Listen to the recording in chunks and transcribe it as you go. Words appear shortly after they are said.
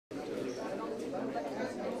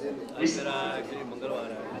मेरा actually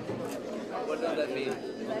मंगलवार है. What does that mean?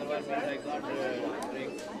 मंगलवार means I can't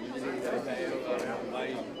drink. Usually I buy.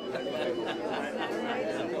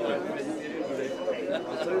 I'm vegetarian today.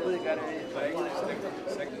 So everybody can buy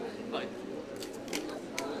second. Fine.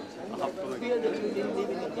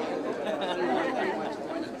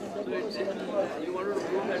 You wanted to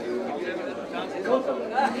prove that you have a chance.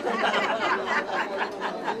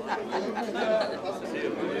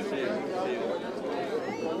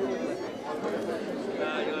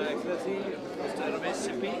 Your Excellency, Mr. Ramesh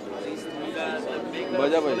Sippy, please make the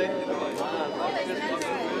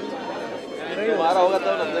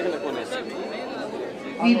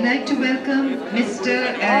We'd like to welcome Mr.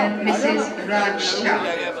 and Mrs. Raj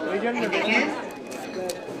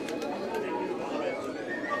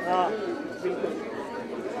Babbar.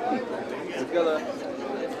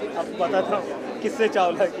 अब पता था किससे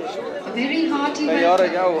चावला की Very hearty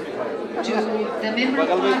welcome to the Member of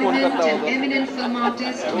Parliament and eminent film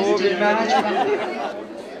artist Mr. Raj Babbar.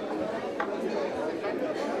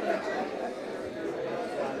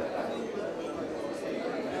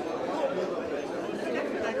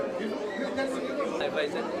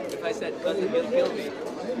 If I said cousin, he'll kill me.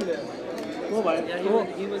 Yeah,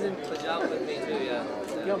 he was in Punjab with me too, yeah.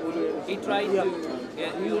 He tried to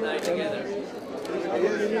get you and I together.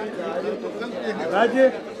 Raj,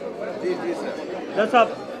 Dutt Saab.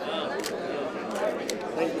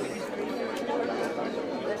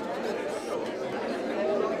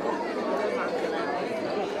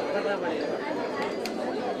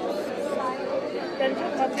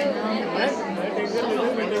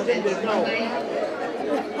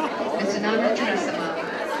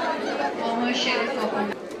 Former Sheriff of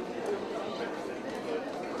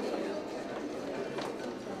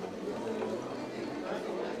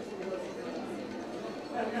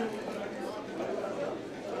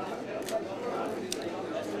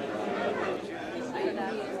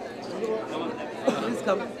Please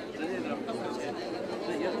come.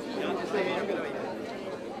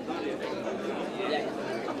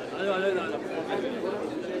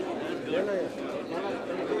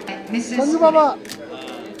 Mrs. Sanju बाबा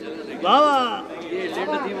बाबा ये late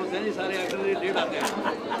थी होते हैं सारे actor late आते हैं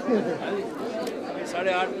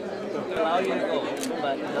 8:30 allow you to go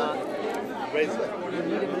but not raise it.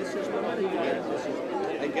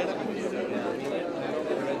 I get it.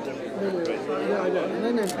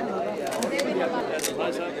 नहीं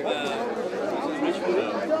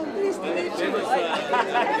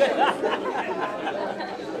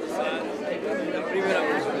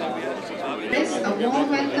Yes, a warm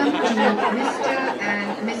welcome to Mr.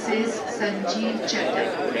 and Mrs. Sanjay Dutt.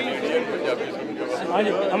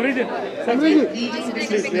 Amrish Leading please,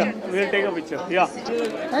 business. yeah, we'll take a picture. Yeah.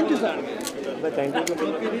 Thank you, sir. Thank you.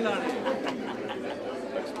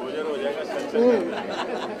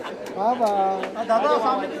 Baba. Dada,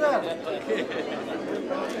 सामने किधर?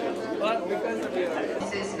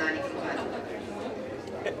 Mrs. Nani Kumar.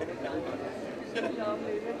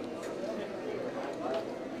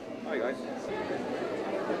 Hi guys.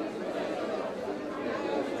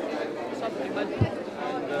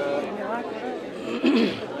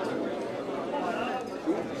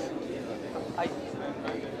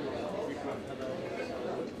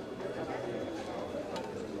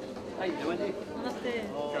 Hi, Namaste.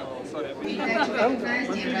 We'd like to recognize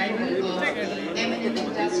the arrival of the eminent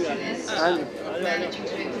industrialist, managing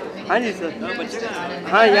director of हाँ जी sir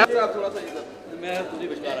हाँ यहाँ मैं तुझे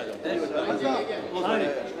विचार आ जाऊँ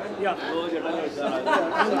या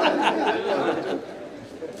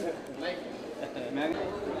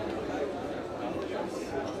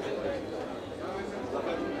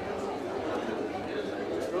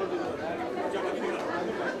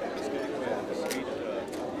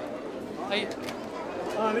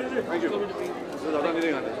Thank you.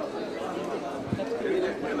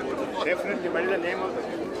 Definitely, but the name of the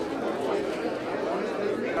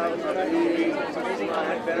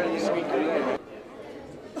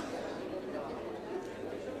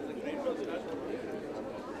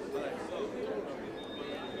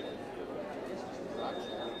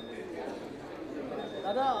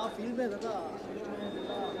दादा आप फील्ड में दादा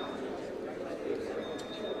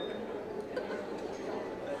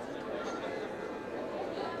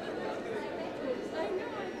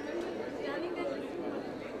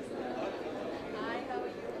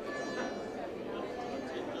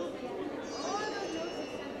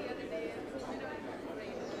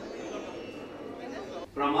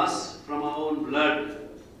from us, from our own blood,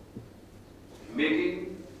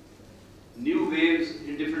 making new waves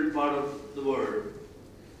in different parts of the world.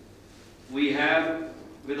 We have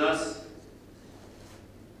with us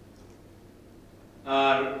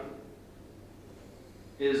our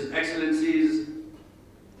His Excellencies,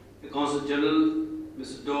 the Consul General,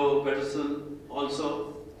 Mr. Doe Patterson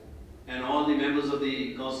also, and all the members of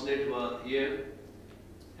the consulate who are here.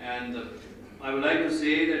 And I would like to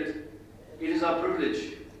say that it is our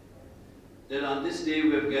privilege that on this day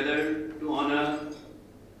we have gathered to honor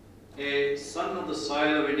a son of the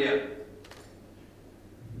soil of India.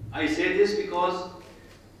 I say this because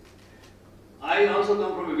I also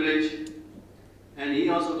come from a village and he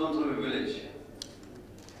also comes from a village.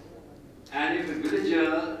 And if a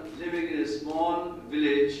villager living in a small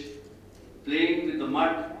village, playing with the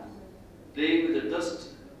mud, playing with the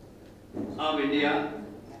dust of India,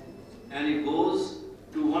 and he goes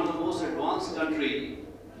to one of the most advanced country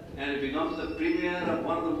and he becomes the premier of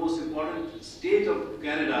one of the most important states of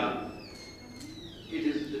Canada, it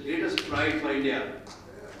is the greatest pride for India.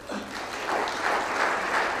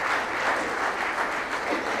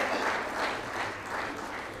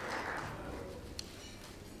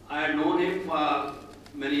 I had known him for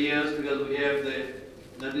many years because we have the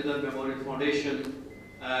Dharmendra Memorial Foundation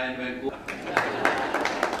in Vancouver.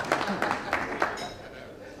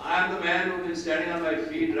 I am the man who has been standing on my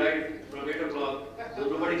feet right from 8 o'clock, so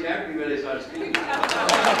nobody clapped me when I started speaking.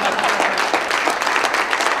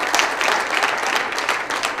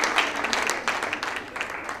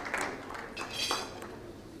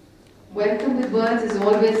 Welcome with words is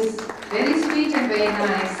always very sweet and very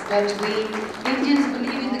nice, but we Indians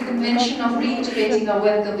believe in the convention of reiterating our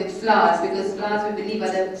welcome with flowers, because flowers we believe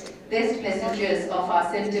are the best messengers of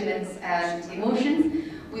our sentiments and emotions.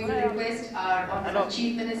 We will request our Honourable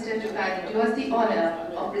Chief Minister to kindly do us the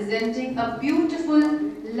honour of presenting a beautiful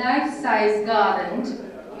life-size garland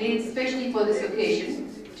made specially for this occasion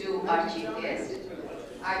to our Chief Guest.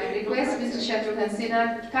 I will request Mr. Shatrughan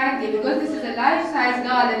Sinha kindly, because this is a life-size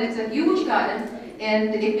garland, it's a huge garland,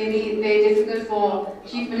 and it may be very difficult for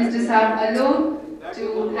Chief Minister Saab alone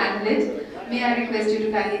to handle it. May I request you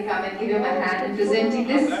to kindly come and give him a hand in presenting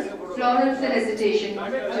this floral felicitation to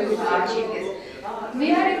our Chief Guest.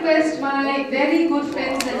 May I request my very good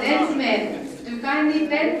friends the lensmen to kindly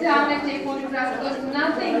bend down and take photographs, because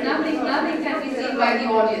nothing can be seen by the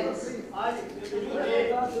audience.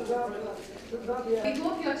 We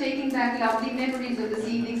hope you're taking back lovely memories of this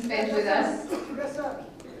evening spent with us.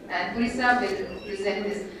 And Puri Saab will present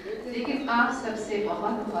this. लेकिन आप सबसे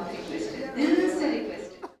बहुत request है, दिल से request